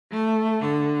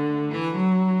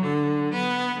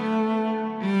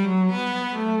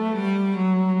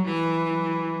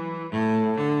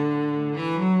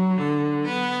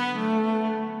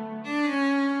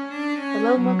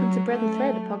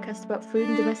podcast about food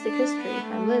and domestic history.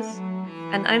 I'm Liz.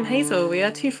 And I'm Hazel. We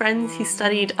are two friends who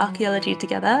studied archaeology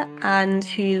together and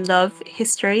who love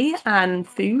history and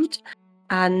food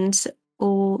and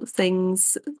all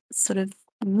things sort of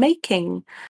making.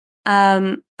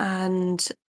 And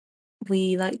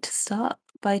we like to start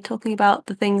by talking about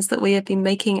the things that we have been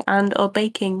making and or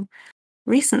baking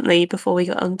recently before we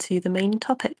get onto the main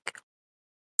topic.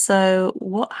 So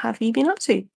what have you been up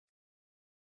to?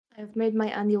 I've made my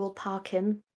annual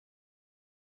parkin.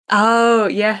 Oh,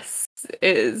 yes,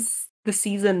 it is the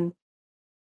season.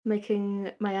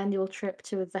 Making my annual trip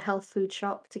to the health food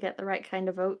shop to get the right kind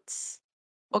of oats.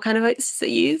 What kind of oats does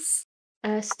it use?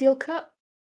 Steel cut.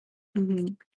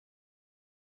 Mm-hmm.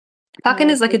 Parkin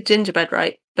is like a gingerbread,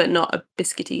 right? But not a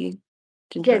biscuity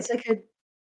gingerbread. Yeah, it's like a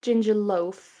ginger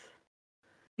loaf.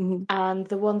 Mm-hmm. And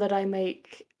the one that I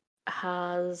make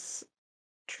has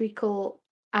treacle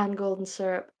and golden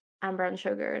syrup and brown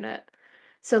sugar in it.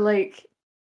 So, like,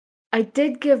 I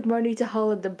did give money to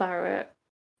Holland and Barrett,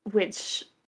 which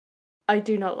I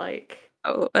do not like.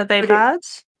 Oh, are they But bad?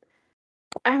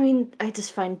 I mean, I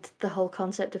just find the whole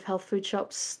concept of health food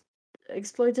shops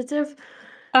exploitative.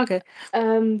 Okay.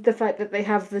 The fact that they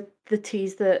have the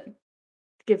teas that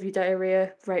give you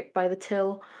diarrhea right by the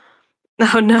till.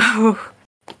 Oh no,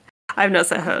 I've not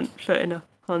set foot in a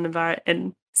Holland & Barrett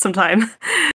in some time.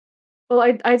 Well,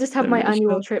 I just have I'm my not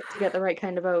annual sure. trip to get the right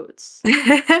kind of oats.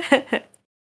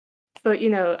 But,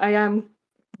 I am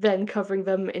then covering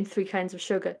them in 3 kinds of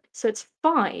sugar, so it's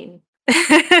fine.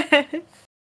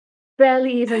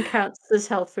 Barely even counts as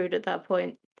health food at that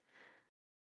point.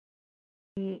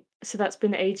 So that's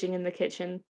been aging in the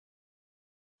kitchen.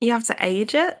 You have to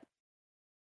age it?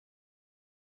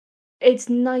 It's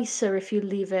nicer if you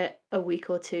leave it a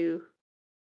week or 2,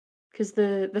 because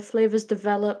the flavors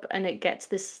develop and it gets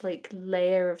this, like,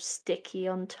 layer of sticky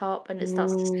on top, and it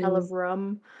starts to smell of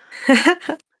rum.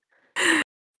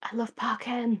 I love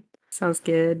parkin. Sounds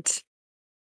good.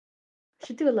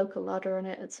 Should do a local larder on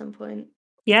it at some point.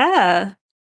 Yeah,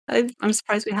 I'm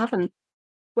surprised we haven't.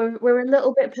 We're a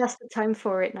little bit past the time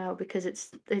for it now because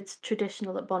it's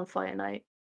traditional at bonfire night.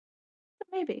 But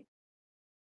maybe.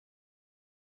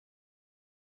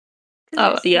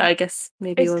 'Cause Oh yeah, I guess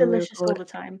maybe it's when we delicious all record.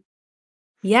 the time.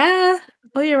 Yeah,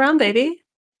 all year round, baby.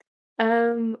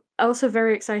 Also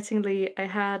very excitingly, I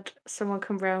had someone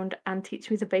come round and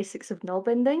teach me the basics of knoll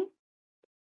bending.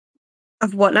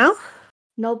 Of what now?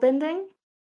 Knoll bending?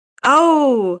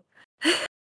 Oh,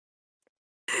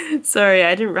 sorry,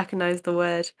 I didn't recognize the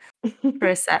word for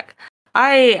a sec.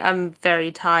 I am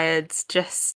very tired,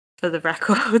 just for the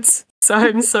records. So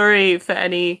I'm sorry for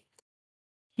any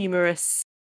humorous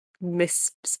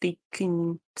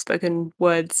spoken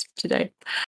words today.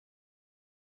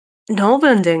 Knoll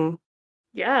bending.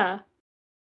 Yeah.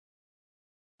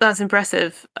 That's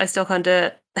impressive. I still can't do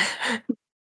it.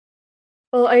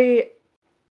 Well, I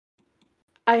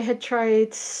had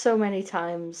tried so many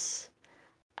times,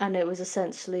 and it was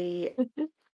essentially,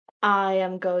 I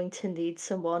am going to need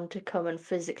someone to come and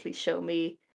physically show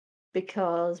me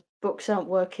because books aren't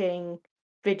working,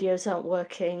 videos aren't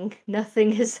working,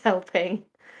 nothing is helping.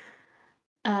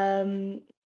 Um,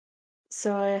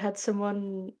 so I had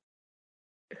someone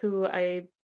who I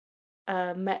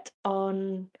met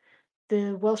on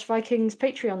the Welsh Vikings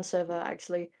Patreon server,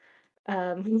 actually,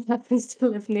 who happens to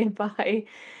live nearby.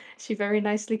 She very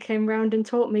nicely came round and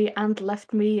taught me and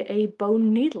left me a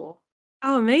bone needle.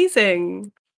 Oh,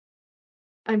 amazing.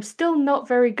 I'm still not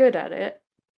very good at it,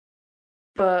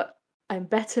 but I'm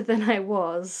better than I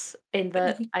was in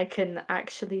that I can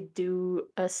actually do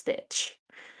a stitch.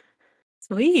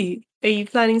 Sweet. Are you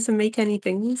planning to make any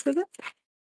things with it?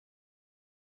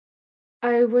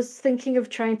 I was thinking of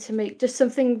trying to make just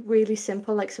something really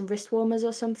simple, like some wrist warmers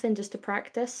or something, just to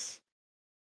practice.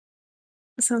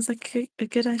 That sounds like a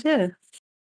good idea.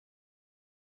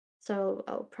 So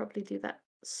I'll probably do that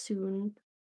soon,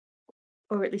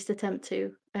 or at least attempt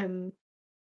to. I'm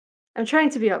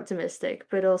trying to be optimistic,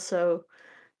 but also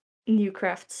new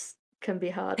crafts can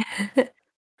be hard.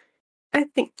 I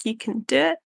think you can do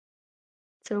it.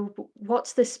 So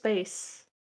what's this space?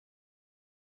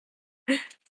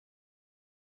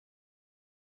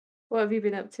 What have you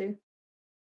been up to?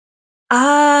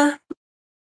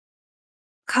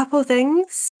 Couple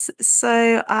things.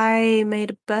 So I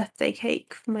made a birthday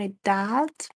cake for my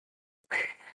dad.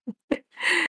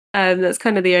 That's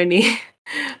kind of the only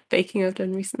baking I've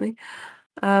done recently.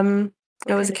 It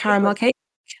was a caramel cake.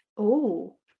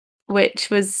 Oh. Which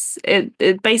was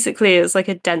it basically is like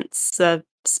a dense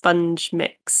sponge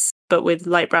mix, but with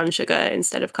light brown sugar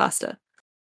instead of caster.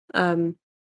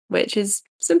 Which is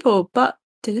simple but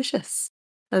delicious.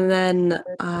 And then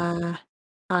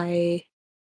I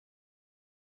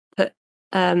put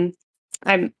I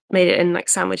made it in like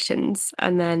sandwich tins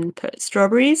and then put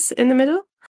strawberries in the middle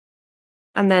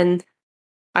and then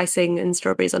icing and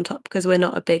strawberries on top because we're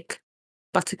not a big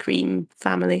buttercream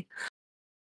family.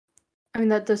 I mean,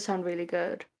 that does sound really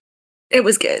good. It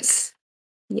was good.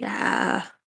 Yeah.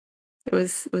 It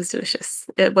was delicious.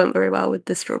 It went very well with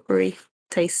the strawberry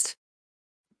taste.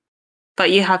 But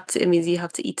it means you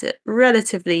have to eat it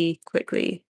relatively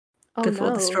quickly Oh before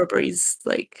the no. strawberries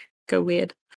like go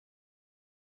weird.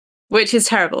 Which is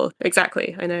terrible.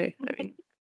 Exactly. I know. I mean,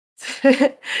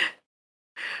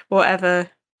 whatever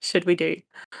should we do?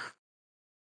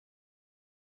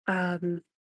 Um,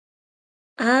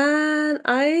 and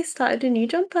I started a new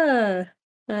jumper.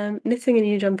 Knitting a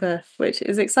new jumper, which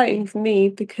is exciting for me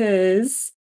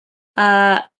because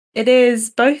it is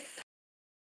both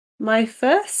my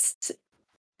first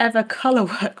ever color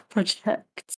work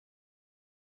project.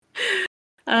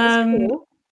 That's Um, cool.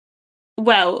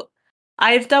 well,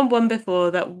 I've done one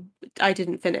before that I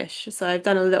didn't finish, so I've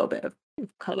done a little bit of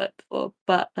color work before,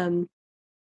 but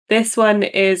this one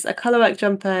is a colorwork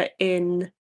jumper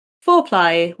in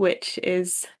 4-ply, which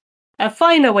is a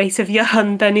finer weight of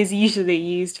yarn than is usually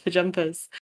used for jumpers.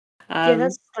 Yeah, Um,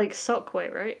 that's like sock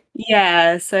weight, right?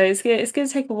 yeah, so it's gonna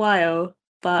take a while,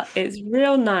 but it's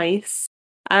real nice.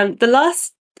 The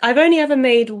last I've only ever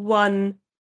made one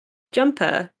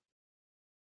jumper,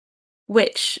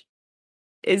 which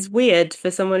is weird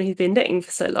for someone who's been knitting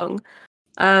for so long.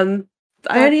 I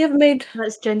That only ever made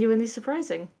that's genuinely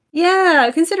surprising.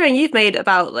 yeah, considering you've made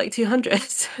about like 200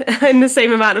 in the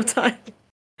same amount of time.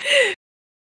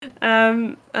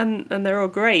 And they're all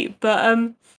great. But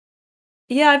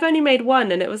yeah, I've only made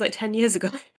one and it was like 10 years ago.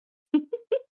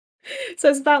 So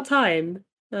it's about time.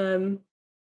 Um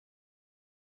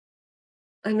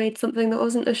I made something that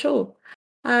wasn't a shawl.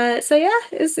 So yeah,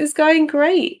 it's going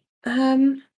great.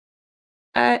 It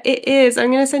is.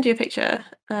 I'm gonna send you a picture.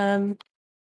 And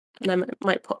I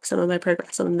might pop some of my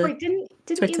progress on the Wait, didn't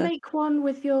you Twitter. make one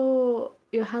with your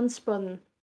hand spun?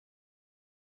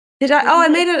 Did I? Oh,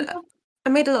 Wasn't that a jumper? I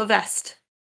made a little vest.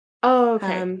 Oh,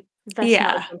 okay. Um, That's not a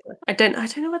yeah. jumper. I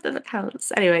don't know whether that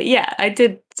counts. Anyway, yeah, I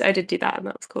did do that and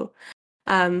that was cool.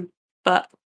 But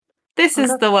this Oh,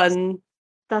 is the one.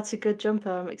 that's a good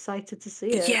jumper. I'm excited to see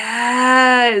it.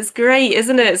 Yeah, it's great,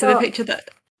 isn't It's it? So the got picture that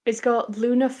it's got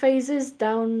lunar phases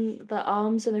down the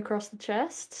arms and across the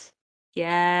chest,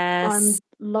 yes.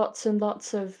 and lots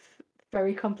of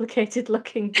very complicated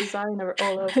looking design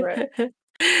all over it.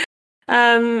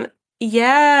 Um,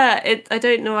 yeah, I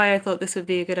don't know why I thought this would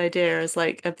be a good idea as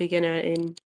like a beginner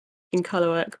in color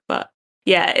work, but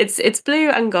yeah, it's blue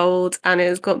and gold and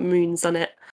it's got moons on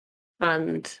it.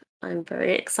 And I'm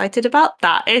very excited about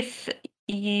that. If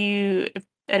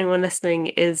anyone listening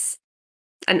is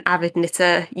an avid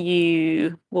knitter,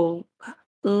 you will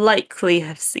likely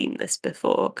have seen this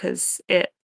before because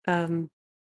it um,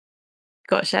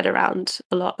 got shared around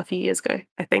a lot a few years ago,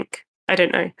 I think. I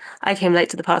don't know. I came late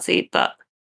to the party, but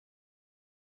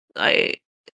I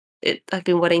I've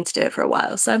been wanting to do it for a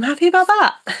while, so I'm happy about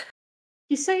that.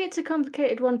 You say it's a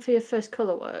complicated one for your first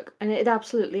color work, and it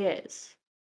absolutely is.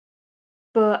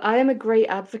 But I am a great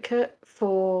advocate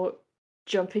for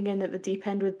jumping in at the deep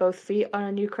end with both feet on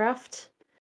a new craft.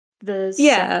 The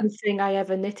Yeah. second thing I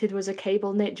ever knitted was a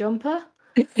cable knit jumper.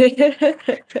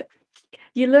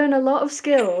 You learn a lot of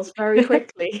skills very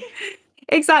quickly.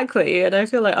 Exactly, and I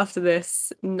feel like after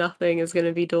this, nothing is going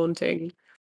to be daunting.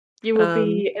 You will Um,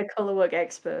 be a color work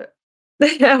expert.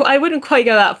 I wouldn't quite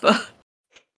go that far.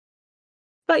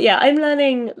 But yeah, I'm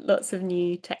learning lots of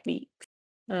new techniques.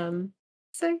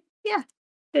 So yeah,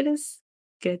 it is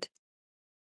good.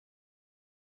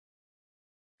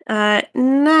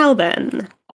 Now then,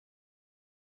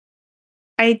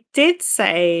 I did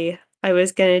say I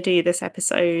was going to do this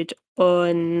episode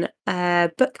on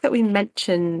a book that we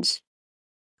mentioned.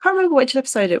 I can't remember which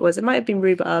episode it was. It might have been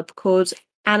Rhubarb, called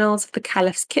Annals of the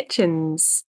Caliph's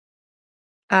Kitchens.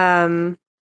 Um,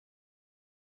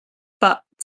 but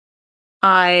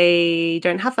I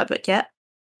don't have that book yet,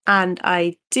 and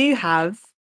I do have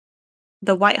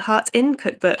the White Hart Inn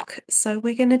cookbook, so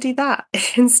we're going to do that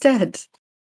instead.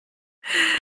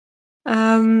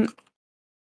 Um,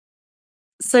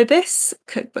 so this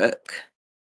cookbook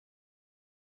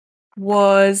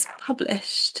was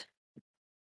published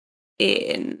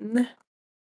in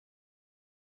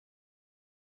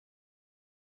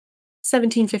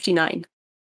 1759.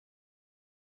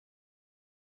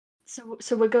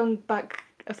 So we're going back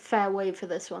a fair way for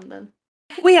this one then.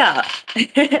 We are.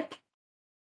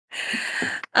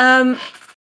 um,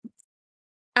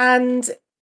 and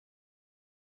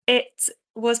it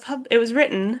was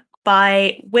written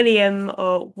by William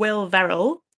or Will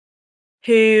Verrill,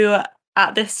 who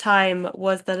at this time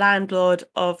was the landlord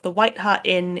of the White Hart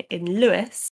Inn in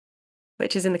Lewes,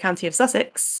 which is in the county of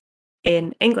Sussex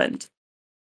in England.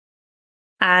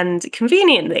 And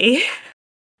conveniently,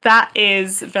 that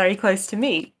is very close to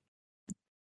me.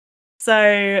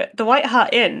 So the White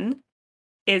Hart Inn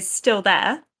is still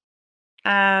there.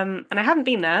 And I haven't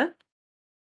been there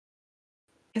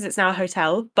because it's now a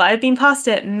hotel, but I've been past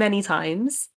it many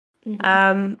times.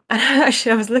 And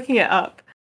actually, I was looking it up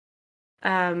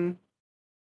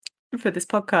for this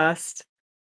podcast.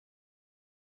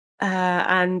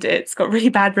 And it's got really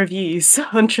bad reviews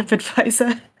on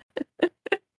TripAdvisor.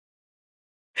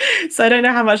 So I don't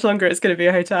know how much longer it's going to be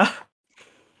a hotel.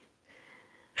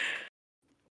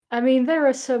 I mean, there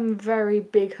are some very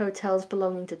big hotels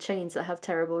belonging to chains that have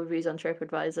terrible reviews on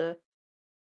TripAdvisor.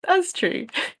 That's true.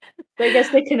 But I guess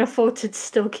they can afford to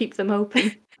still keep them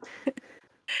open.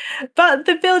 But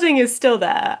the building is still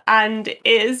there, and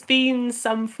it has been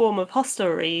some form of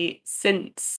hostelry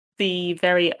since the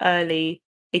very early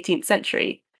 18th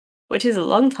century, which is a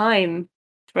long time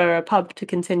for a pub to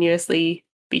continuously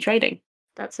be trading.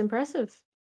 That's impressive.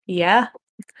 Yeah.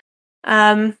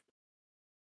 So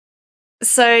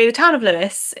the town of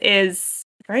Lewes is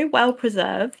very well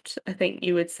preserved, I think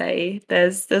you would say.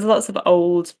 There's lots of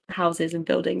old houses and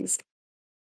buildings.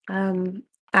 And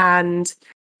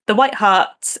the White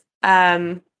Hart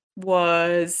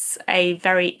was a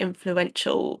very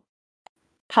influential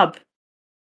pub,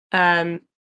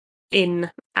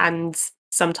 inn, and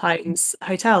sometimes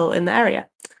hotel in the area.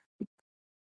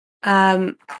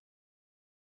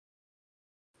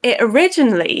 It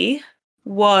originally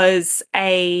was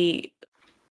a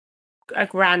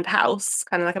grand house,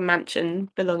 kind of like a mansion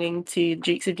belonging to the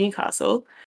Dukes of Newcastle,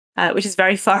 which is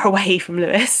very far away from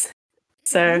Lewes.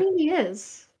 So it really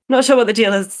is. Not sure what the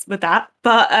deal is with that,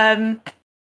 but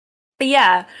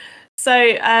yeah.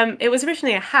 So it was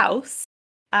originally a house,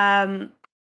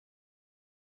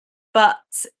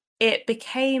 but it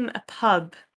became a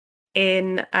pub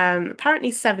in apparently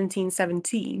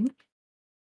 1717,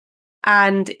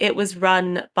 and it was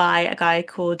run by a guy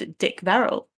called Dick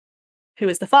Verrill, who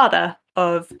was the father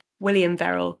of William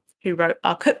Verrill, who wrote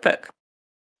our cookbook.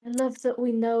 I love that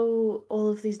we know all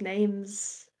of these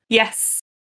names. Yes.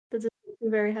 That just makes me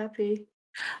very happy.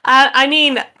 I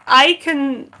mean, I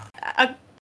can,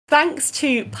 thanks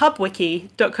to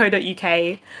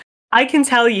pubwiki.co.uk, I can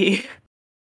tell you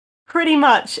pretty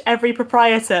much every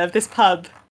proprietor of this pub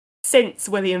since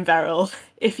William Verrill,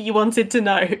 if you wanted to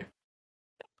know.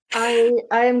 I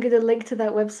am going to link to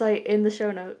that website in the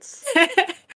show notes.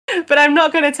 But I'm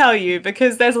not going to tell you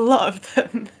because there's a lot of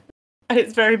them and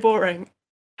it's very boring.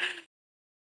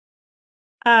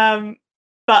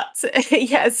 But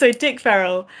yeah, so Dick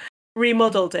Verrill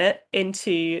remodeled it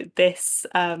into this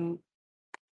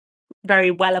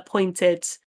very well-appointed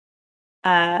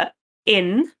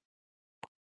inn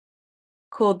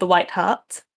called the White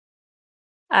Hart.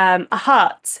 A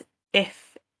hart,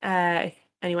 if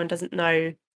anyone doesn't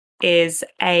know, is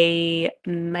a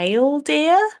male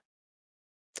deer.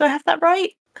 Do I have that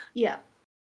right? Yeah.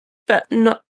 But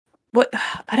not what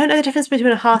I don't know the difference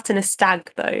between a hart and a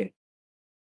stag though.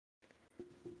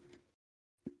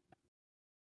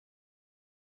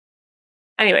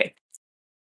 Anyway,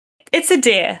 it's a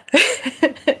deer.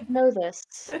 I know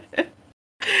this.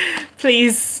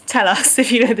 Please tell us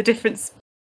if you know the difference.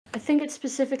 I think it's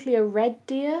specifically a red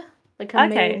deer, like a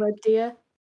male red deer.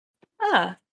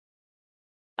 Ah.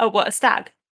 Oh, what, a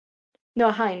stag? No,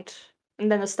 a hind.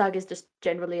 And then a stag is just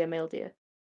generally a male deer.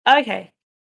 Okay.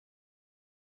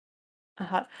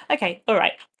 Okay, all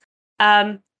right.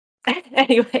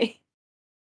 Anyway,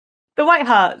 the White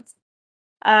Hart,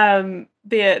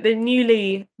 the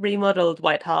newly remodeled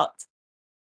White Hart,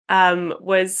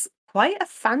 was quite a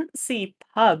fancy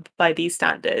pub by these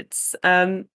standards.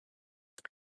 It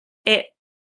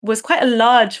was quite a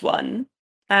large one.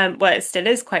 Well, it still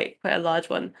is quite a large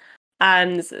one.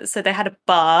 And so they had a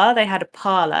bar, they had a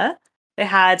parlour, they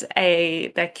had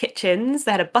their kitchens,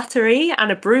 they had a buttery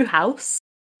and a brew house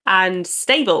and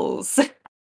stables.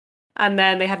 And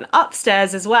then they had an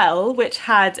upstairs as well, which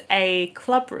had a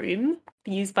club room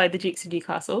used by the Dukes of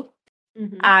Newcastle,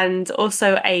 and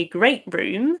also a great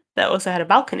room that also had a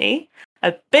balcony,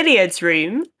 a billiards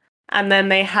room, and then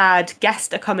they had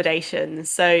guest accommodation,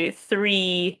 so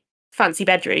 3 fancy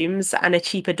bedrooms and a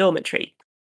cheaper dormitory.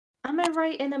 Am I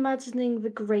right in imagining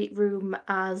the great room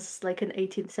as like an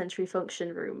 18th century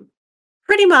function room?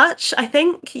 Pretty much, I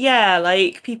think, yeah,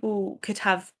 like people could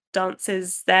have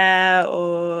dances there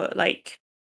or like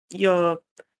your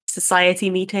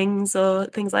society meetings or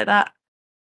things like that.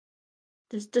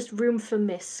 There's just room for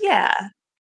misc. Yeah.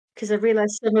 Because I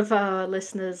realise some of our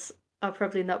listeners are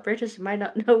probably not British and might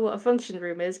not know what a function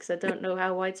room is, because I don't know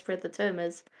how widespread the term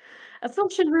is. A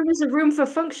function room is a room for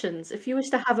functions. If you wish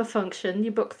to have a function,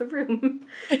 you book the room.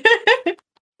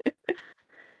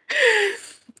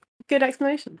 Good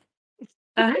explanation.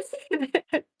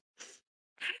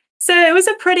 So it was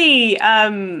a pretty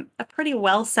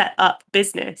well set up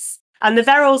business. And the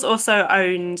Verrills also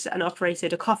owned and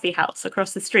operated a coffee house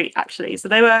across the street, actually. So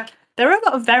there were a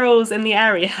lot of Verrills in the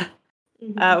area,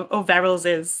 Mhm. or Verrills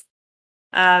is.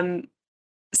 Um,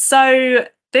 so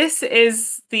this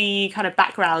is the kind of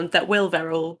background that Will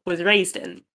Verrill was raised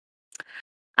in.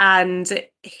 And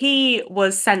he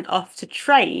was sent off to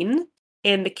train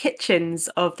in the kitchens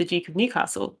of the Duke of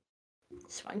Newcastle.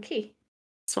 Swanky.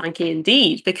 Swanky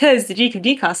indeed, because the Duke of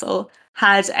Newcastle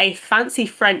had a fancy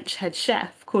French head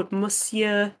chef called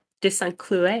Monsieur de Saint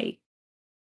Cloud,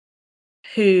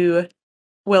 who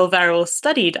Will Verrill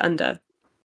studied under.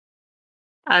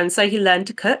 And so he learned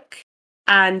to cook,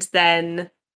 and then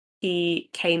he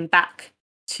came back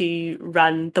to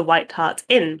run the White Hart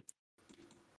Inn.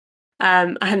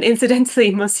 And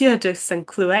incidentally, Monsieur de Saint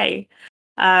Cloud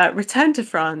returned to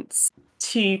France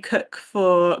to cook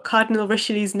for Cardinal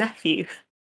Richelieu's nephew,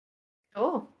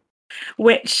 Oh.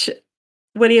 which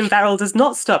William Verrill does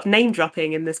not stop name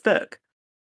dropping in this book.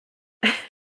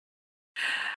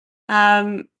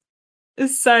 Um,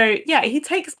 so yeah, he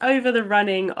takes over the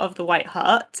running of the White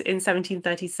Hart in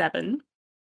 1737,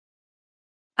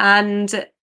 and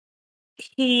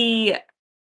he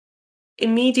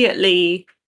immediately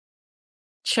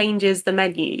changes the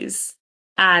menus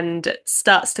and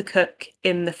starts to cook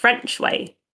in the French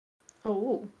way.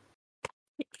 Oh.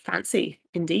 Fancy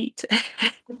indeed.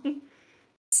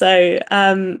 So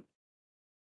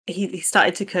he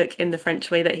started to cook in the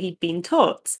French way that he'd been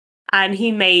taught. And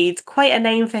he made quite a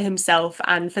name for himself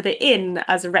and for the inn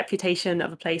as a reputation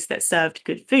of a place that served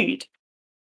good food.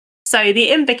 So the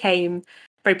inn became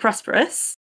very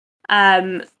prosperous,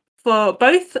 for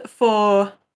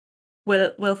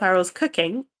Will Ferrell's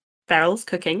cooking,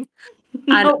 and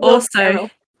Not Will also Ferrell.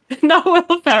 not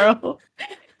Will Ferrell.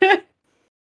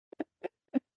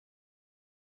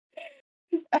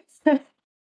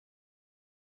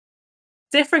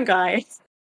 Different guy.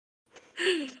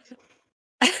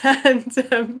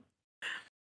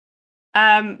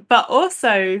 And but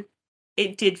also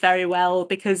it did very well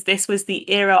because this was the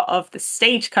era of the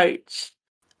stagecoach.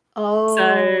 So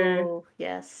Oh,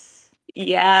 yes.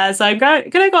 yeah, so I'm going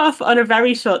to go off on a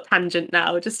very short tangent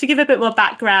now, just to give a bit more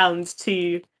background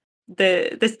to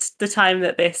the time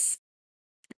that this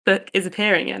book is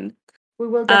appearing in. We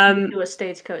will definitely Um, do a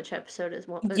stagecoach episode at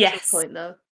some yes, point,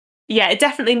 though. yeah, it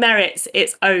definitely merits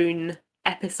its own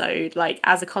episode, like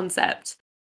as a concept.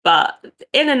 But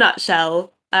in a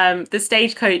nutshell, the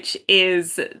stagecoach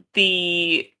is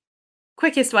the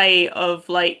quickest way of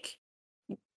like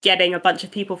getting a bunch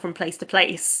of people from place to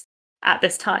place at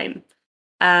this time.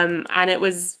 And it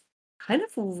was kind of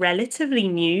relatively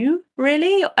new,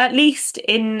 really, at least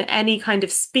in any kind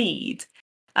of speed.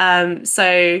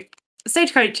 So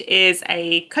stagecoach is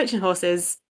a coach and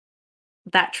horses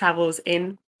that travels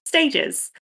in stages.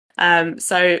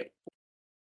 So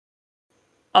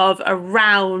of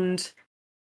around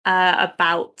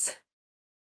about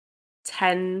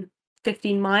 10,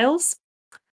 15 miles.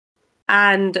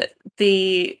 And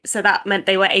so that meant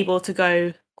they were able to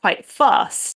go quite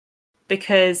fast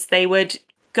because they would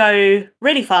go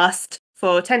really fast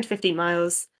for 10 to 15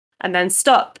 miles and then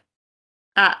stop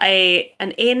at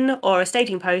an inn or a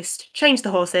staging post, change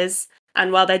the horses,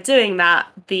 and while they're doing that,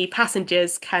 the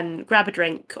passengers can grab a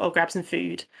drink or grab some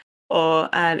food, or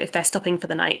if they're stopping for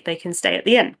the night, they can stay at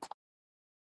the inn.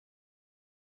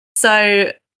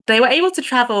 So they were able to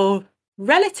travel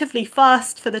relatively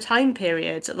fast for the time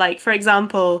period. Like, for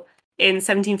example, in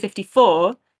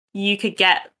 1754, you could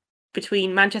get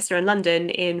between Manchester and London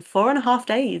in 4.5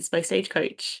 days by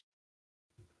stagecoach.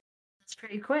 That's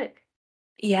pretty quick.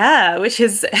 Yeah, which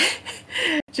is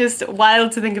just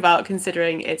wild to think about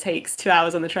considering it takes 2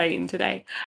 hours on the train today.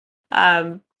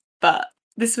 But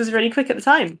this was really quick at the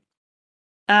time.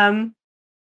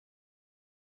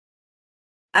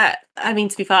 I mean,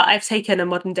 to be fair, I've taken a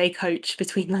modern day coach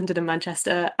between London and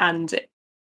Manchester, and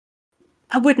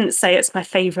I wouldn't say it's my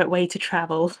favourite way to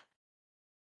travel.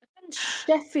 And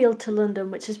Sheffield to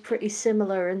London, which is pretty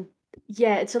similar, and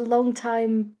yeah, it's a long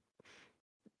time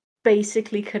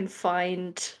basically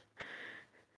confined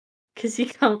because you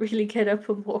can't really get up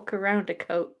and walk around a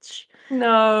coach.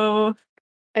 No,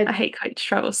 I And hate coach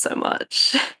travel so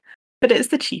much, but it's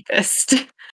the cheapest.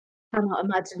 cannot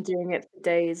imagine doing it for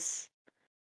days.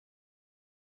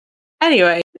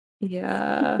 Anyway,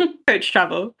 Yeah. Coach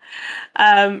travel,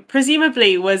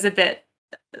 presumably was a bit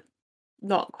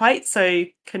not quite so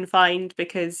confined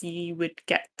because you would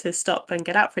get to stop and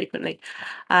get out frequently.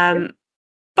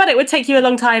 But it would take you a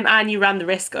long time and you ran the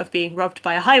risk of being robbed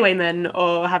by a highwayman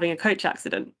or having a coach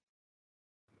accident.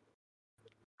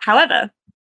 However,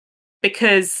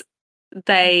 because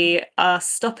they are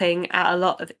stopping at a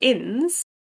lot of inns,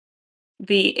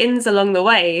 the inns along the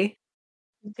way.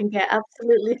 You can get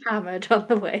absolutely hammered on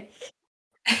the way.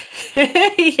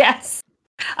 Yes,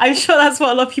 I'm sure that's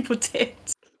what a lot of people did.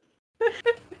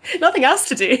 Nothing else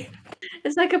to do.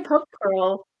 It's like a pub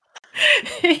crawl.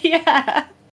 Yeah.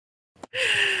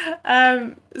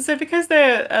 So because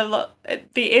there are a lot,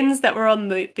 the inns that were on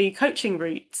the coaching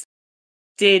route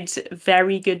did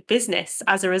very good business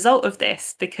as a result of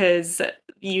this, because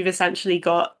you've essentially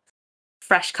got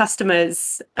fresh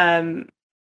customers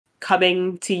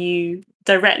coming to you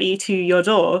directly to your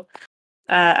door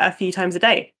a few times a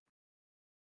day.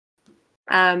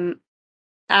 And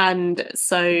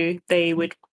so the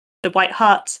White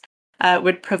Hart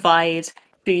would provide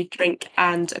food, drink,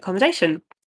 and accommodation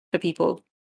for people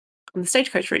on the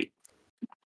stagecoach route.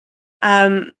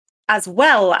 As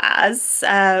well as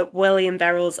William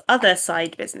Beryl's other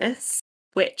side business,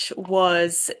 which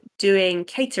was doing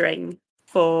catering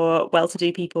for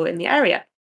well-to-do people in the area.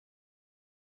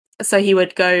 So he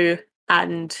would go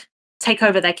and take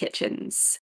over their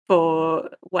kitchens for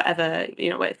whatever,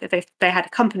 if they had a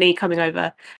company coming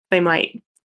over, they might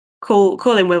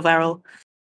call in Will Verrill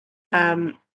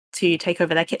to take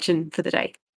over their kitchen for the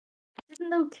day. I didn't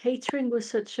know catering was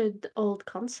such an old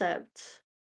concept.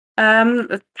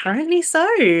 Apparently so.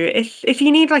 If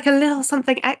you need like a little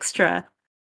something extra,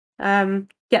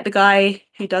 get the guy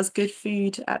who does good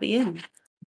food at the inn.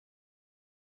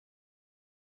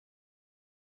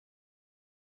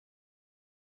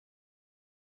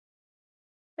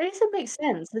 I guess it makes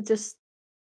sense. It just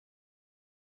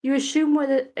you assume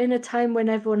in a time when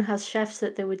everyone has chefs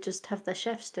that they would just have their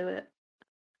chefs do it.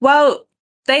 Well,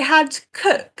 they had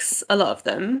cooks, a lot of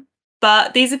them,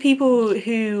 but these are people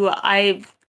who I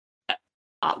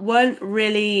weren't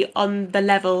really on the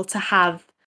level to have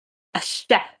a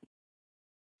chef,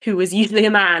 who was usually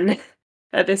a man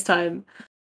at this time.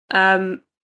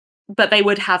 But they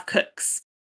would have cooks.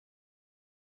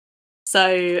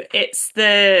 So it's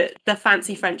the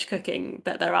fancy French cooking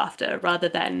that they're after, rather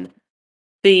than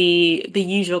the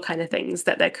usual kind of things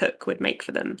that their cook would make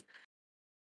for them.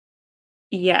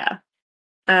 Yeah.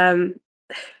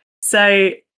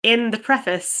 So in the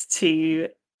preface to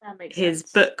That makes his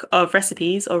sense. book of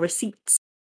recipes or receipts,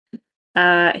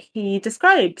 he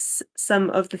describes some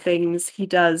of the things he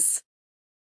does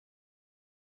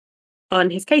on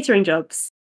his catering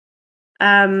jobs.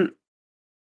 And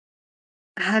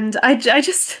I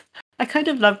kind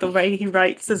of love the way he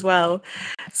writes as well.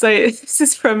 So this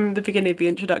is from the beginning of the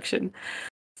introduction.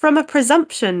 From a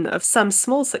presumption of some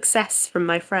small success from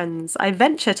my friends, I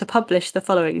venture to publish the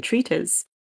following treatise.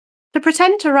 To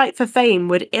pretend to write for fame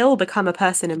would ill become a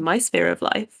person in my sphere of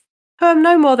life, who am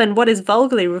no more than what is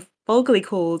vulgarly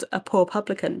called a poor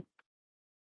publican.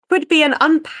 'Twould be an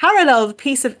unparalleled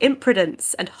piece of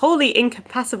imprudence, and wholly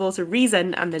incompatible to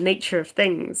reason and the nature of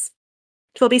things.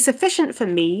 'Twill be sufficient for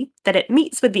me that it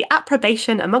meets with the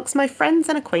approbation amongst my friends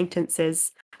and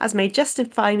acquaintances, as may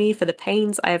justify me for the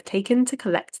pains I have taken to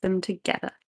collect them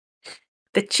together.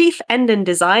 The chief end and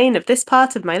design of this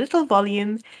part of my little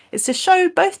volume is to show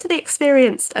both to the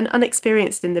experienced and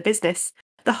unexperienced in the business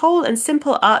the whole and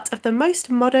simple art of the most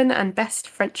modern and best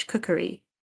French cookery.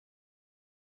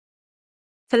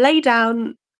 To lay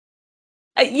down...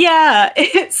 yeah,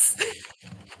 it's...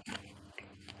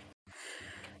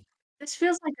 This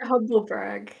feels like a humble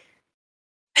brag.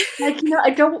 Like, I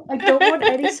don't want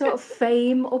any sort of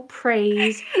fame or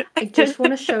praise. I just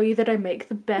want to show you that I make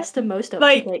the best and most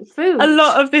up-to-date food. A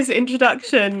lot of this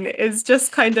introduction is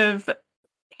just kind of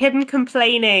him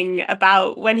complaining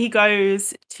about when he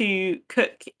goes to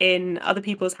cook in other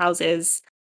people's houses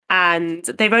and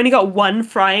they've only got one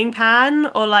frying pan,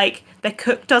 or like their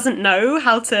cook doesn't know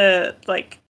how to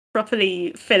like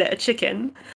properly fillet a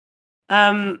chicken.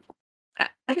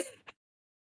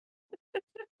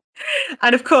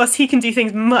 And of course, he can do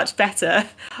things much better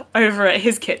over at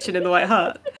his kitchen in the White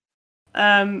Hart.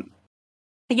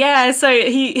 Yeah, so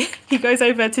he goes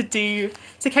over to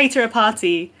cater a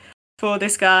party for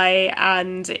this guy,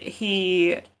 and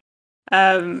he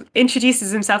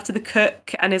introduces himself to the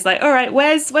cook and is like, "All right,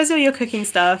 where's all your cooking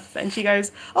stuff?" And she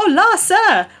goes, "Oh, la,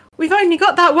 sir, we've only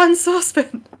got that one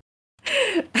saucepan."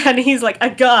 And he's like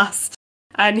aghast.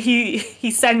 And he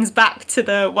sends back to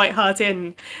the White Hart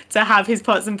Inn to have his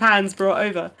pots and pans brought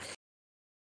over.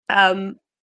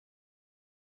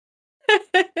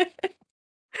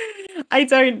 I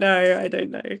don't know. I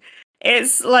don't know.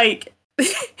 It's like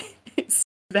it's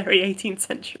very 18th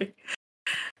century.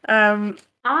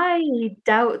 I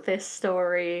doubt this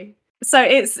story. So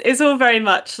it's all very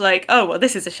much like, oh well,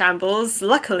 this is a shambles.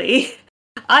 Luckily,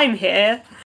 I'm here.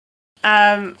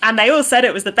 And they all said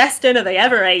it was the best dinner they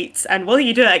ever ate, and will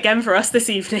you do it again for us this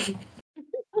evening?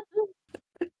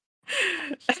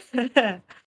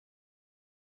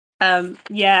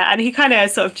 Yeah, and he kind of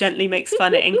sort of gently makes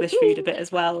fun at English food a bit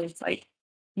as well. It's like,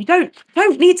 you don't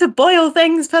need to boil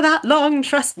things for that long.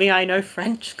 Trust me, I know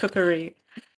French cookery.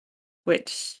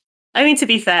 Which, I mean, to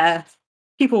be fair,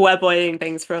 people were boiling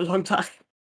things for a long time.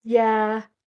 Yeah,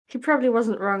 he probably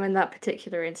wasn't wrong in that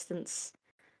particular instance.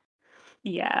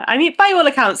 Yeah, I mean, by all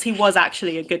accounts, he was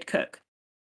actually a good cook.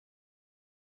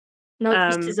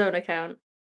 Not just his own account.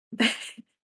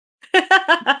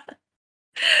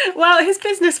 Well, his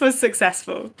business was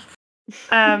successful.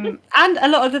 And a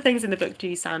lot of the things in the book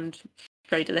do sound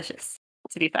very delicious,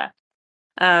 to be fair.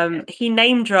 He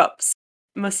name drops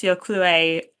Monsieur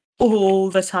Clouet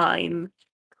all the time.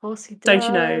 Of course he does. Don't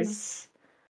you know?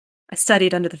 I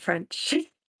studied under the French.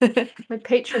 My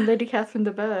patron, Lady Catherine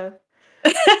de Bourgh.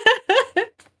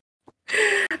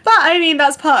 But I mean,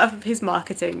 that's part of his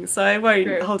marketing, so I won't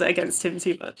True. hold it against him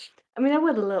too much. I mean, I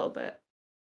would a little bit.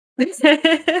 But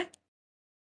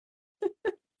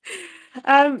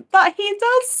he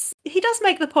does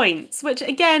make the points, which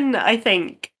again I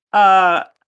think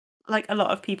like a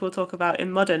lot of people talk about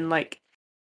in modern like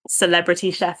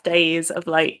celebrity chef days of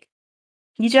like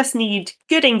you just need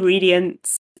good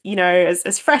ingredients, you know,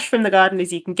 as fresh from the garden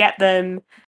as you can get them.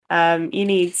 You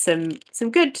need some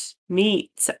good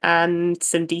meat and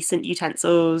some decent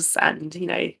utensils, and you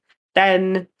know,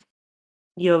 then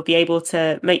you'll be able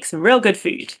to make some real good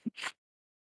food.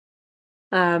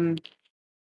 And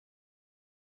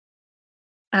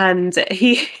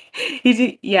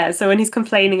yeah, so when he's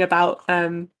complaining about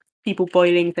people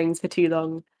boiling things for too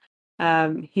long,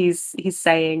 he's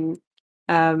saying,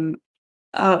 oh,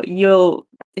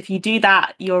 if you do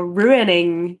that, you're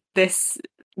ruining this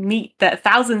meat that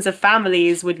thousands of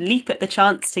families would leap at the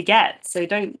chance to get. So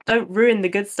don't ruin the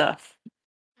good stuff.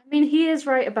 I mean, he is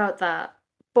right about that.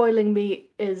 Boiling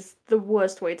meat is the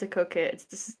worst way to cook it.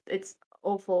 It's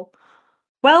awful.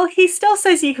 Well, he still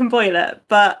says you can boil it,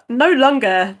 but no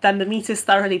longer than the meat is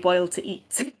thoroughly boiled to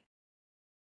eat. It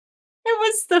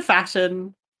was the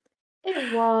fashion.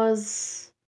 It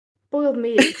was. Boiled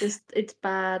meat, it's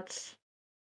bad.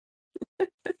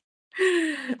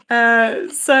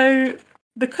 So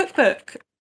the cookbook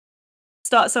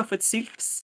starts off with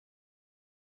soups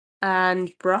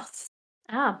and broths.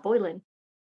 Ah, boiling.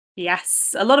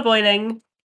 Yes, a lot of boiling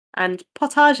and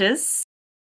potages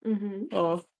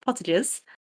or potages.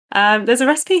 There's a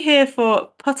recipe here for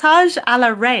potage à la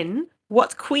reine.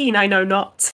 What queen I know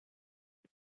not.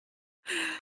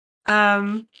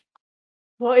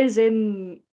 What is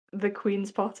in the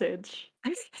Queen's pottage?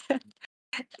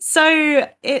 So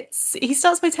he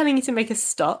starts by telling you to make a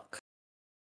stock.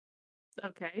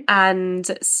 Okay.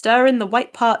 And stir in the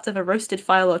white part of a roasted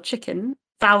fowl or chicken.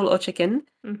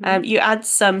 You add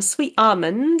some sweet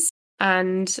almonds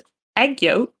and egg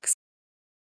yolks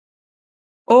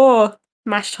or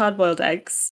mashed hard-boiled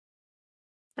eggs.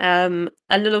 A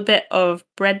little bit of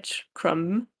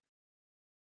breadcrumb,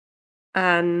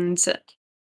 and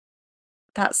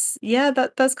that's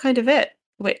kind of it,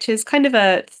 which is kind of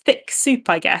a thick soup,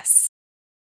 I guess.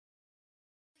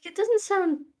 It doesn't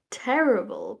sound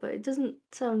terrible, but it doesn't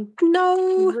sound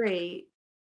great.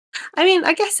 I mean,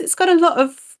 I guess it's got a lot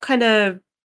of kind of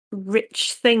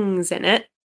rich things in it.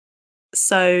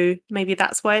 So maybe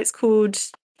that's why it's called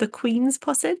the Queen's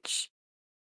Pottage.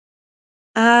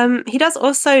 He does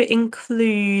also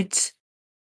include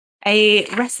a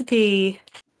recipe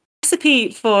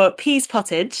for peas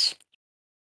pottage,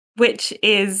 which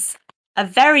is a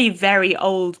very, very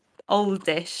old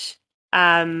dish,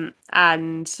 and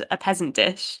a peasant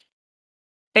dish.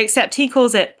 Except he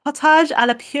calls it potage à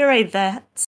la purée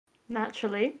verte.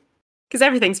 Naturally. Because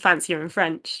everything's fancier in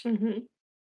French.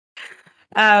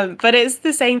 But it's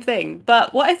the same thing.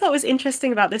 But what I thought was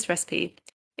interesting about this recipe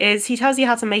is he tells you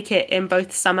how to make it in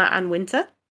both summer and winter.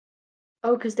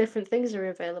 Oh, because different things are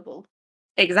available.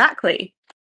 Exactly.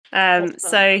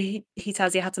 So he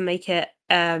tells you how to make it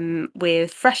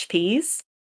with fresh peas.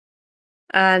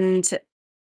 And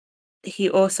he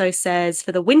also says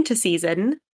for the winter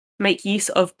season, make use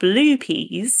of blue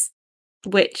peas,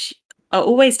 which are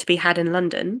always to be had in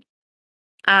London.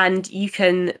 And you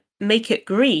can make it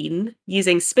green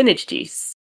using spinach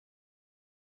juice.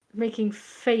 Making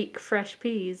fake fresh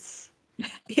peas.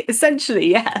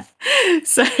 Essentially, yeah.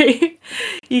 So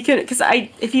you can, because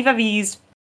if you've ever used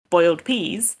boiled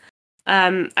peas,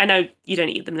 I know you don't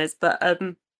eat them, Liz, but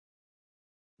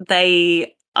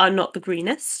they are not the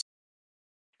greenest.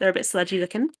 They're a bit sludgy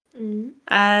looking.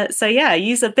 So yeah,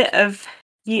 use a bit of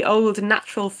ye old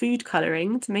natural food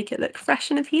colouring to make it look fresh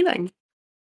and appealing.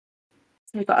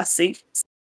 So we've got our soups.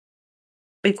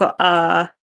 We've got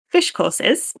our fish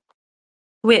courses,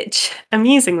 which,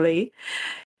 amusingly,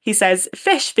 he says,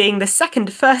 fish being the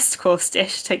second first course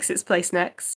dish takes its place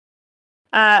next.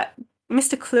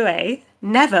 Mr. Clue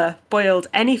never boiled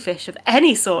any fish of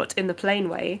any sort in the plain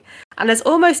way, and as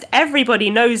almost everybody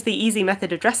knows the easy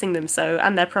method of dressing them so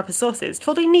and their proper sauces,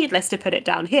 'twill be needless to put it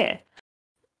down here.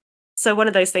 So one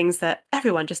of those things that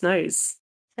everyone just knows.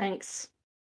 Thanks.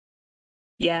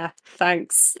 Yeah,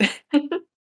 thanks.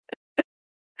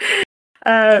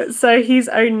 So he's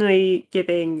only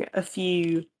giving a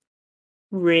few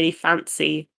really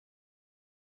fancy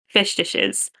fish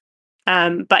dishes.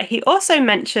 But he also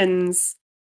mentions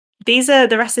these are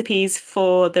the recipes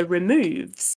for the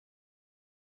removes.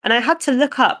 And I had to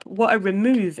look up what a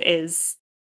remove is.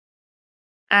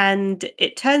 And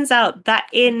it turns out that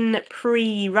in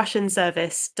pre-Russian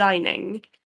service dining,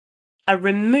 a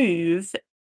remove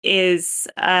is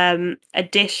a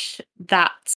dish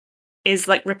that is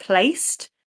like replaced.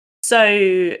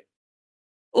 So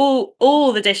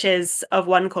all the dishes of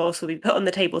one course will be put on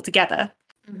the table together.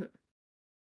 Mm-hmm.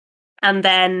 And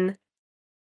then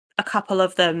a couple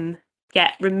of them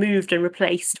get removed and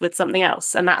replaced with something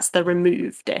else, and that's the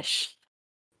remove dish.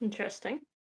 Interesting.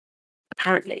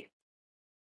 Apparently.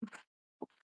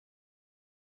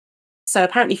 So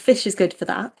apparently fish is good for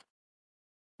that.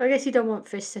 I guess you don't want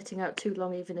fish sitting out too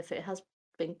long, even if it has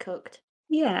been cooked.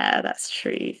 Yeah, that's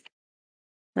true.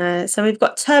 So we've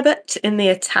got turbot in the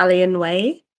Italian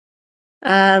way,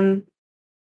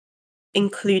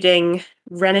 including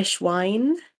Rhenish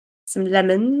wine, some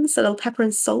lemons, a little pepper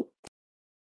and salt.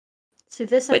 So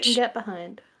this I can get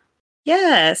behind.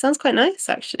 Yeah, sounds quite nice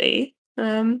actually.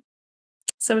 So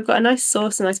we've got a nice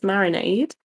sauce, a nice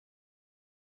marinade.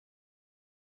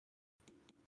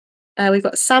 We've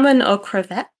got salmon or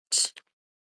crevette,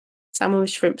 salmon with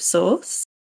shrimp sauce.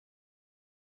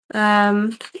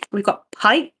 We've got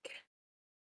pike,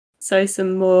 so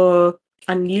some more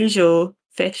unusual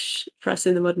fish for us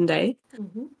in the modern day.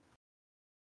 Mm-hmm.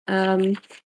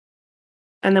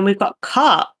 And then we've got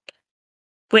carp,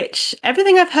 which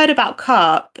everything I've heard about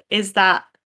carp is that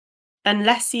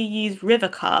unless you use river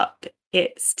carp,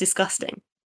 it's disgusting.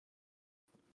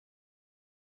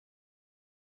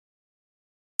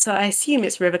 So I assume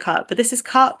it's river carp, but this is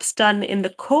carps done in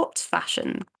the court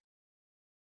fashion.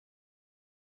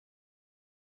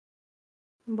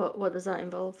 What does that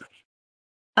involve?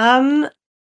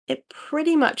 It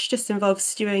pretty much just involves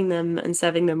stewing them and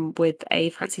serving them with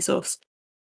a fancy sauce.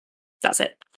 That's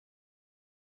it.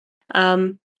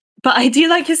 But I do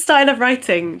like his style of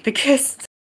writing because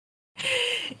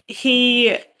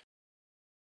he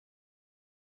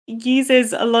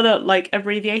uses a lot of like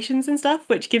abbreviations and stuff,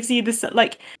 which gives you this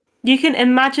like you can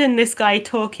imagine this guy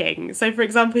talking. So for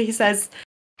example, he says,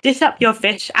 "Dish up your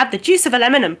fish, add the juice of a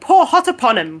lemon, and pour hot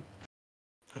upon him."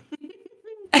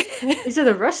 He's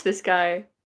gonna rush this guy.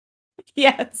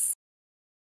 Yes.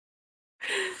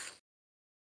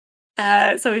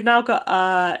 So we've now got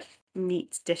our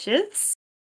meat dishes,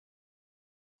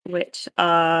 which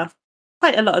are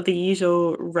quite a lot of the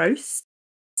usual roast,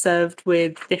 served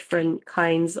with different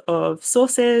kinds of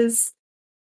sauces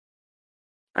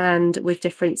and with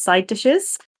different side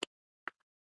dishes.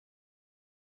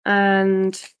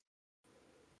 And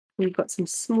we've got some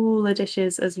smaller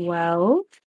dishes as well.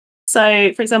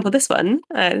 So, for example, this one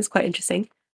is quite interesting.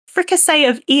 Fricassee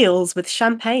of eels with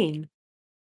champagne.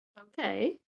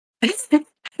 Okay.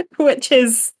 Which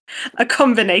is a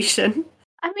combination.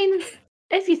 I mean,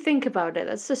 if you think about it,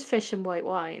 that's just fish and white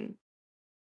wine.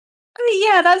 I mean,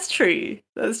 yeah, that's true.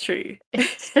 That's true.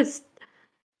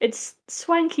 It's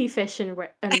swanky fish and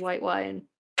white wine.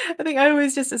 I think I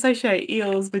always just associate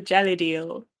eels with jellied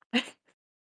eel.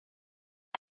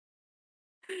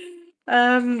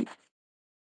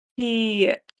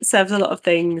 He serves a lot of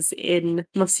things in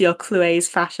Monsieur Clouet's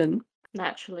fashion.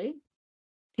 Naturally.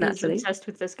 He's obsessed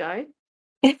with this guy.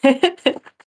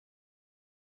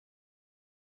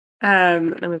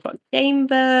 Then we've got game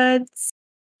birds,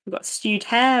 we've got stewed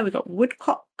hare, we've got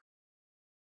woodcock.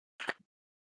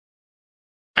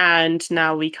 And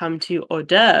now we come to hors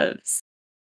d'oeuvres.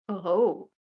 Oh.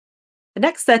 The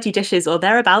next 30 dishes or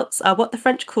thereabouts are what the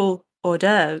French call hors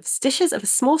d'oeuvres, dishes of a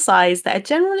small size that are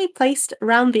generally placed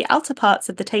around the outer parts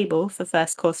of the table for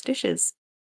first course dishes.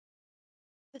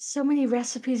 There's so many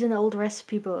recipes in old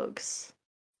recipe books.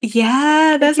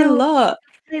 Yeah, Like there's a lot.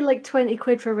 pay like 20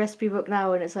 quid for a recipe book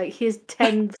now, and it's like, here's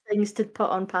 10 things to put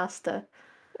on pasta.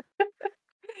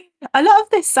 A lot of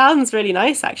this sounds really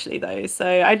nice actually though, so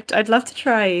I'd love to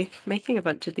try making a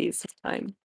bunch of these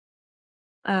sometime.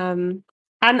 Um,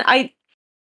 and I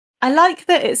like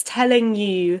that it's telling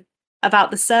you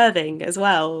about the serving as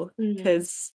well, Mm.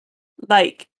 because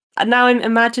like now I'm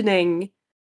imagining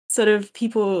sort of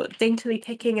people daintily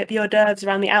picking at the hors d'oeuvres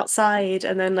around the outside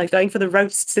and then like going for the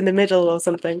roasts in the middle or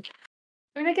something.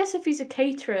 I mean, I guess if he's a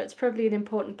caterer, it's probably an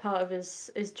important part of his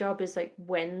job is like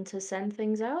when to send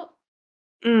things out.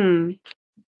 Mm.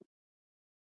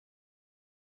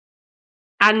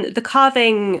 And the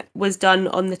carving was done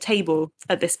on the table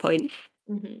at this point.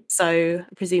 Hmm. So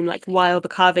I presume like while the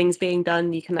carving's being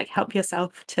done, you can like help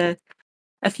yourself to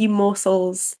a few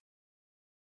morsels.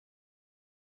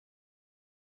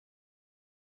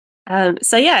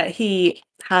 So yeah, he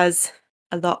has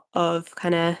a lot of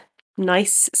kind of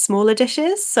nice smaller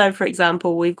dishes. So for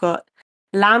example, we've got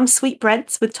lamb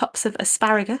sweetbreads with tops of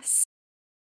asparagus.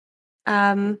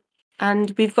 Um,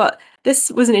 and we've got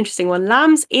this was an interesting one,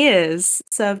 lamb's ears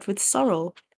served with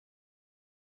sorrel,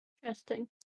 Interesting.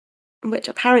 which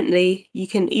apparently you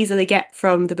can easily get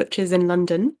from the butchers in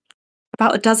London.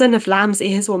 About a dozen of lamb's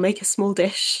ears will make a small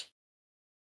dish.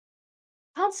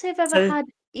 Can't say I've ever So had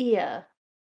ear.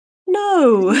 'Cause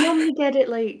no. you normally get it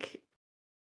like,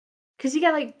 because you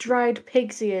get like dried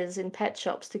pig's ears in pet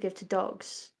shops to give to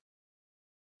dogs.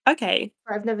 Okay.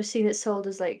 But I've never seen it sold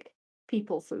as like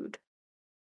people food.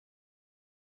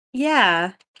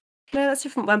 Yeah. No, that's a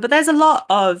different one. But there's a lot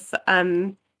of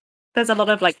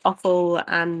like offal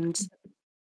and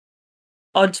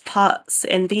odd parts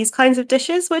in these kinds of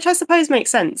dishes, which I suppose makes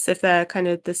sense if they're kind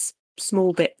of this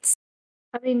small bits.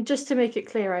 I mean, just to make it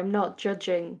clear, I'm not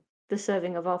judging the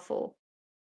serving of offal.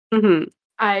 Hmm.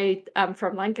 I am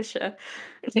from Lancashire.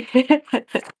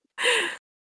 I've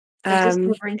just um,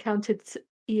 never encountered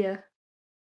ear.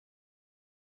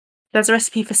 there's a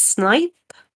recipe for snipe,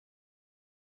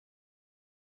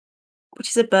 which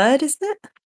is a bird, isn't it?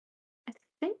 I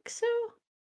think so.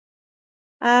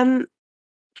 Um,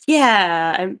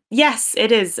 yeah, yes,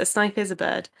 it is. A snipe is a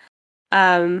bird.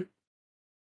 Um,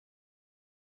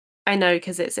 I know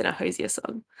because it's in a Hosier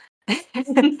song.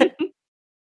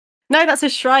 No, that's a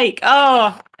shrike.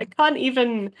 Oh, I can't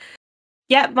even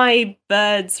get my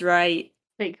birds right.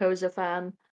 Fake Hoser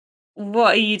fan.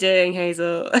 What are you doing,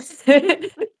 Hazel?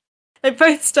 They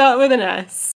both start with an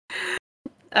S.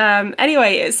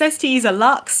 Anyway, it says to use a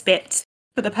lark spit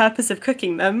for the purpose of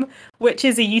cooking them, which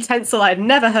is a utensil I've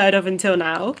never heard of until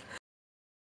now.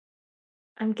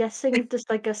 I'm guessing just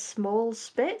like a small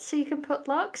spit so you can put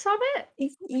larks on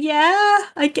it? Yeah,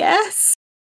 I guess.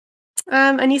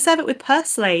 And you serve it with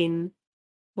purslane,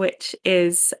 which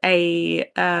is a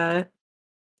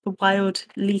wild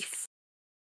leaf.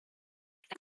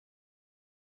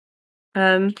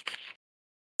 Um,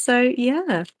 so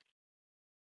yeah.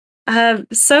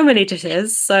 So many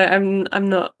dishes, so I'm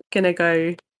not gonna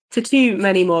go to too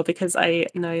many more because I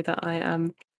know that I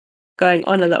am going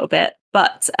on a little bit.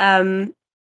 But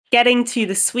getting to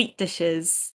the sweet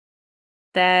dishes,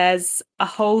 there's a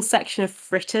whole section of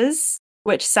fritters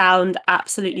which sound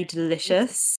absolutely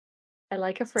delicious. I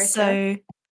like a fritter. So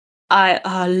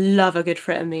I love a good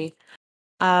fritter me.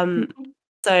 Um,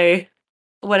 so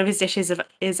one of his dishes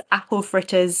is apple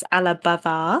fritters à la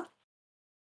Bavard.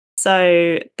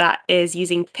 So that is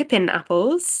using pippin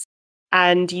apples,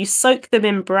 and you soak them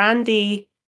in brandy,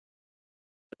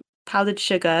 powdered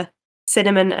sugar,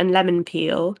 cinnamon, and lemon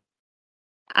peel,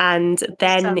 and This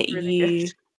then sounds really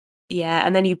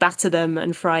good. you batter them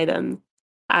and fry them,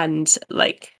 and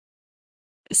like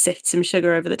sift some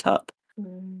sugar over the top.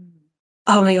 Mm,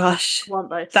 Oh my gosh, want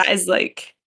that this. is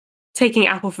like taking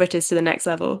apple fritters to the next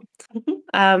level.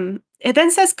 It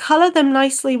then says color them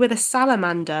nicely with a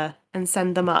salamander and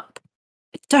send them up.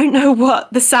 I don't know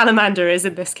what the salamander is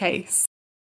in this case.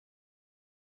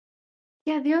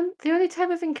 Yeah, the only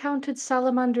time I've encountered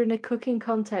salamander in a cooking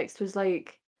context was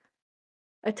like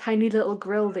a tiny little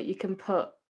grill that you can put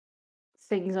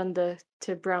things under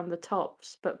to brown the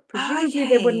tops, but presumably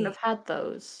they wouldn't Okay. have had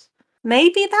those.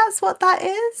 Maybe that's what that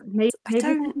is. I Maybe don't.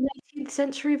 there's an 18th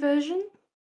century version?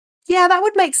 Yeah, that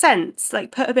would make sense.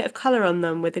 Like put a bit of color on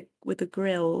them with a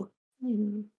grill.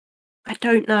 Hmm. I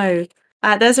don't know.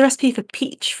 There's a recipe for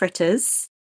peach fritters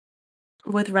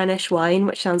with Rhenish wine,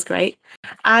 which sounds great.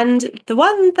 And the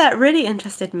one that really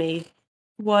interested me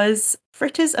was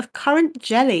fritters of currant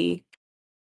jelly.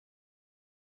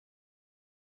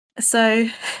 So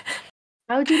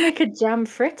How do you make a jam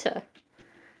fritter?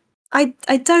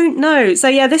 I don't know. So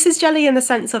yeah, this is jelly in the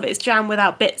sense of it's jam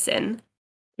without bits in.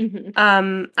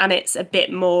 Hmm. And it's a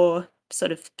bit more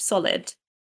sort of solid.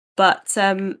 But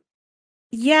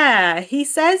yeah, he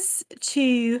says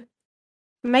to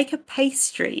make a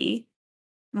pastry,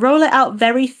 roll it out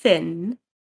very thin,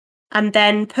 and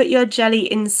then put your jelly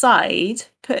inside,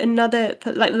 put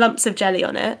like lumps of jelly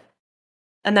on it,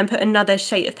 and then put another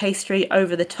sheet of pastry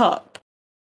over the top.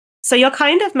 So you're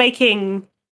kind of making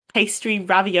pastry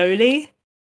ravioli.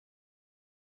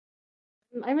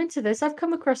 I'm into this. I've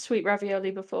come across sweet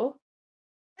ravioli before.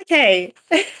 Okay.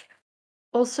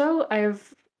 Also,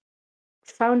 I've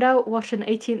found out what an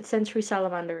 18th century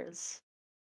salamander is.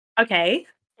 Okay.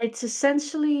 It's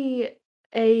essentially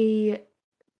a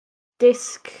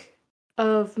disc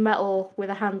of metal with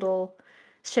a handle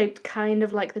shaped kind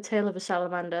of like the tail of a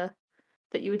salamander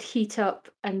that you would heat up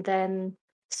and then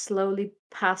slowly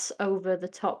pass over the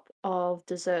top of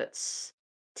desserts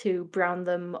to brown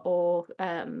them or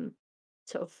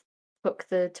sort of cook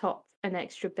the top an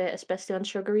extra bit, especially on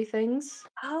sugary things.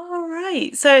 All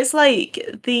right. So it's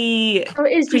like the So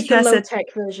it is just a low precursor, tech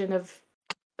version of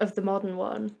the modern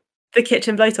one. the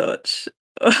kitchen blowtorch.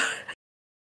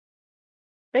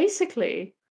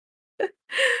 Basically.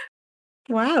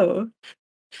 Wow.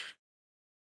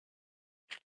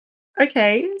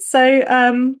 Okay.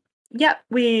 So yeah,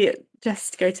 we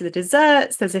just go to the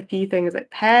desserts. There's a few things like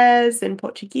pears in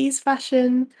Portuguese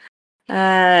fashion,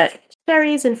 uh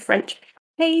cherries in French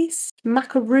paste,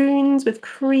 macaroons with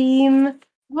cream.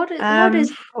 What is Um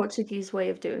the Portuguese way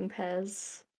of doing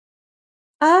pears?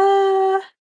 uh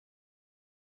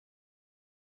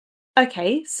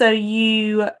okay, so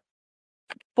you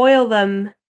boil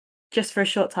them just for a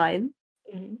short time,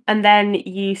 Mhm. and then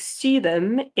you stew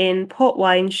them in port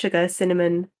wine, sugar,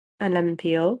 cinnamon, and lemon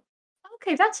peel.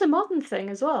 Okay, that's a modern thing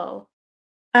as well.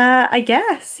 I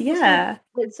guess, Also, yeah.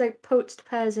 it's like poached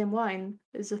pears in wine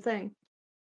is a thing.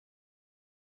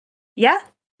 Yeah,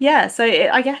 yeah. So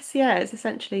I guess, yeah, it's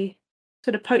essentially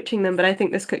sort of poaching them, but I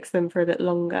think this cooks them for a bit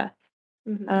longer.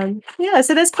 Hmm. Yeah,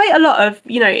 so there's quite a lot of,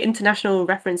 international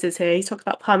references here. He talks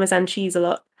about Parmesan cheese a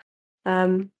lot.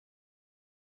 Um,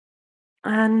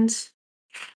 and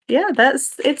yeah,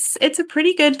 it's a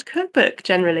pretty good cookbook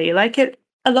generally. Like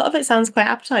a lot of it sounds quite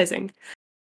appetizing.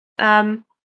 Um,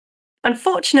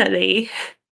 Unfortunately,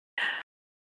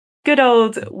 good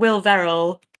old Will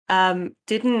Verrill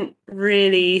didn't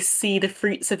really see the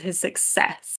fruits of his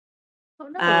success Oh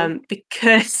no.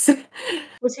 because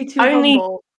Was he too only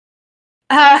humble?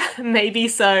 maybe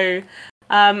so.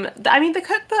 I mean, the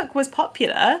cookbook was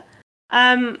popular,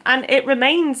 and it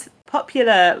remains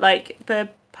popular. Like the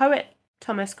poet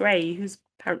Thomas Gray, who's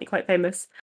apparently quite famous,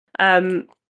 um,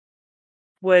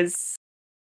 was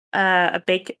a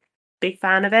big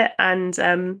fan of it,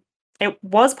 and it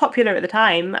was popular at the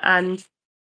time, and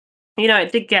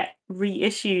it did get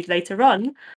reissued later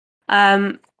on.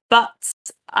 Um, but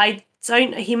I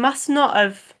don't. He must not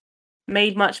have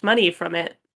made much money from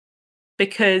it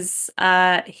because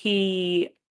he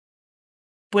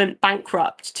went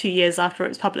bankrupt 2 years after it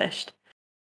was published,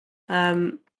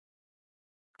 um,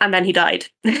 and then he died.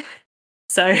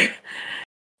 So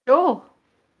Oh,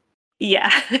 yeah,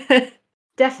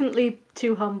 definitely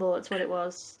too humble. It's what it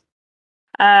was.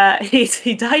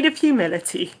 he died of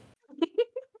humility.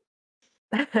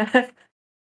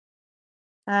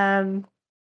 um,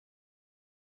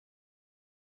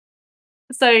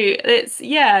 so it's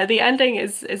yeah, the ending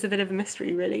is a bit of a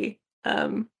mystery, really.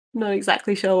 Not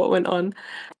exactly sure what went on,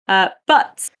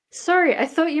 but Sorry, I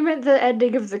thought you meant the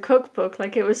ending of the cookbook,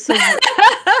 like it was some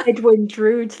Edwin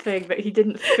Drood thing that he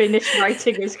didn't finish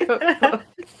writing his cookbook.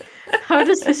 How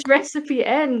does this recipe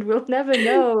end? We'll never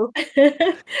know.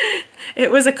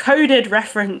 it was a coded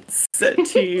reference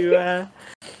to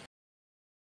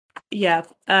yeah.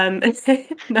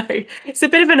 No, it's a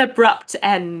bit of an abrupt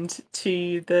end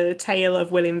to the tale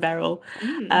of William Verrill.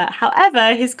 Mm.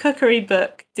 However, his cookery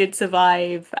book did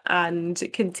survive and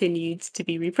continued to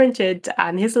be reprinted,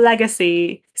 and his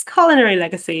legacy, his culinary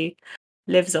legacy,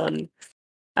 lives on.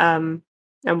 Um,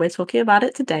 and we're talking about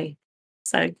it today.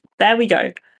 So there we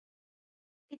go.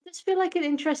 It does feel like an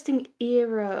interesting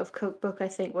era of cookbook, I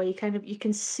think, where you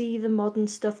can see the modern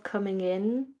stuff coming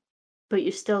in, but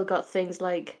you still got things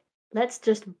like let's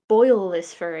just boil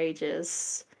this for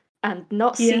ages and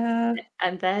not see Yeah. it,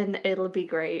 and then it'll be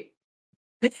great.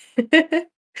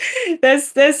 There's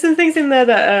some things in there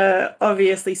that are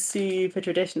obviously super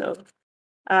traditional.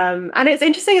 And it's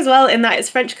interesting as well in that it's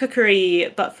French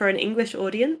cookery, but for an English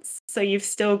audience. So you've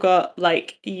still got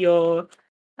like your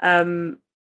um,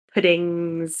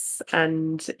 puddings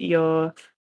and your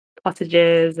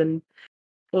pottages and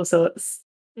all sorts.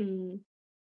 Mm.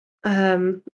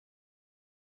 Um,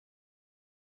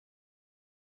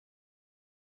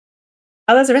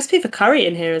 oh, there's a recipe for curry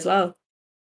in here as well.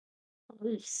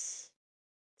 Nice.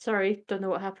 Sorry, don't know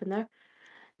what happened there.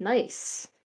 Nice.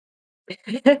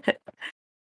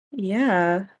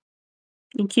 Yeah,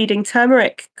 including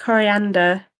turmeric,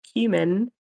 coriander, cumin,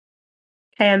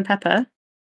 cayenne pepper.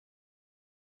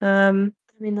 Um,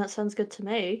 I mean, that sounds good to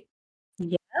me.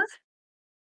 yeah,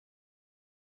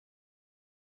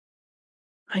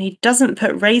 and he doesn't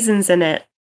put raisins in it.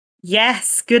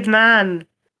 Yes, good man.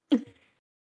 Are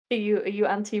you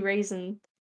anti-raisin?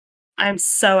 I'm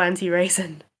so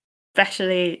anti-raisin,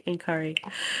 especially in curry.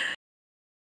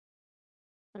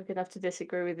 I'm gonna have to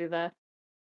disagree with you there.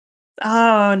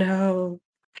 Oh no.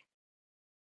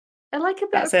 I like a bit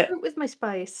of That's it. fruit with my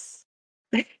spice.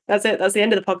 That's it. That's the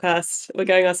end of the podcast. We're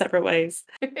going our separate ways.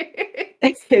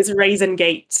 It's Raisin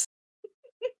Gate.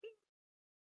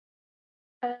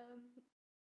 Um,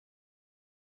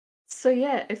 so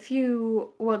yeah, if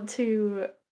you want to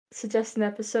suggest an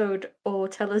episode or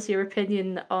tell us your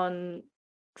opinion on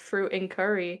fruit in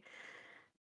curry,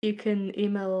 you can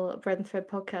email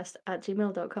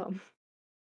breadandthreadpodcast@gmail.com.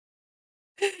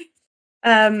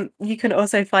 You can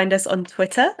also find us on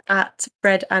Twitter at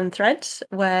Bread and Thread,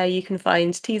 where you can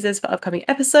find teasers for upcoming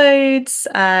episodes,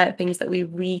 things that we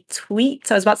retweet.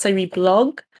 So I was about to say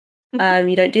reblog.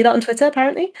 You don't do that on Twitter,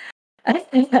 apparently.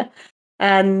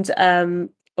 And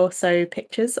also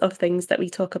pictures of things that we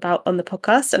talk about on the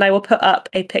podcast. And I will put up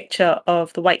a picture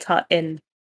of the White Hart Inn,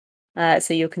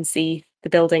 so you can see the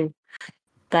building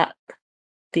that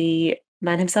the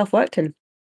man himself worked in.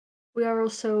 We are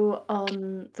also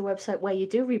on the website where you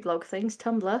do reblog things,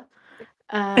 Tumblr,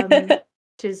 which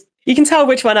is You can tell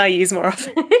which one I use more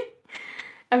often.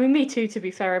 I mean, me too, to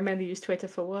be fair. I mainly use Twitter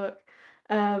for work.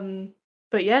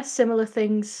 But yeah, similar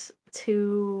things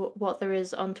to what there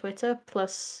is on Twitter,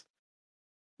 plus,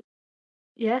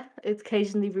 yeah, it's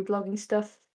occasionally reblogging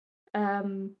stuff.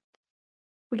 Um,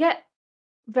 we get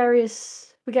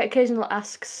we get occasional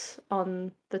asks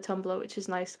on the Tumblr, which is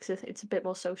nice because it's a bit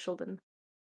more social than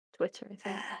Twitter, I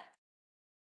think.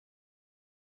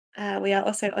 We are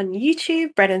also on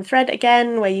YouTube, Bread and Thread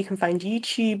again, where you can find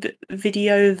YouTube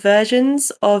video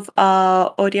versions of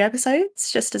our audio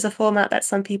episodes, just as a format that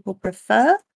some people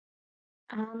prefer.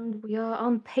 And we are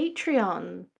on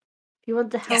Patreon. If you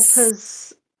want to help Yes.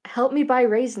 us, help me buy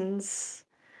raisins.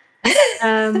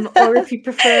 Or if you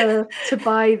prefer to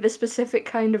buy the specific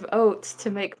kind of oats to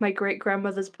make my great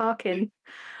grandmother's parkin.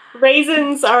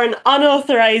 Raisins are an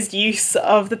unauthorized use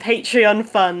of the Patreon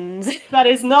fund. That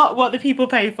is not what the people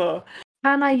pay for.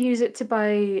 Can I use it to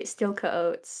buy steel cut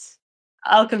oats?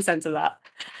 I'll consent to that.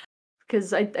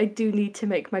 Because I do need to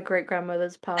make my great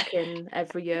grandmother's parkin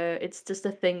every year. It's just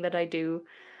a thing that I do.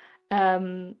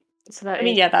 Um, so I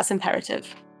mean, yeah, that's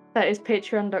imperative. that is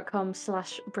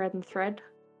patreon.com/breadandthread.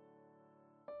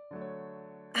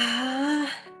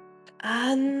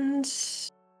 And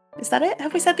is that it?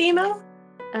 Have we said the email?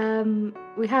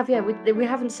 We have, yeah, we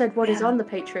haven't said what is Yeah. on the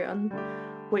Patreon,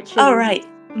 which Oh, is right.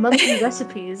 monthly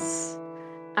recipes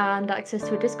and access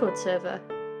to a Discord server.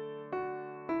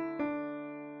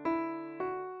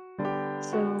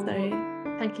 So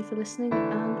thank you for listening,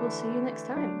 and we'll see you next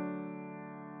time.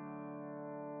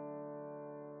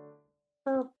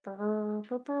 Ba, ba,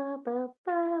 ba, ba, ba,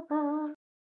 ba.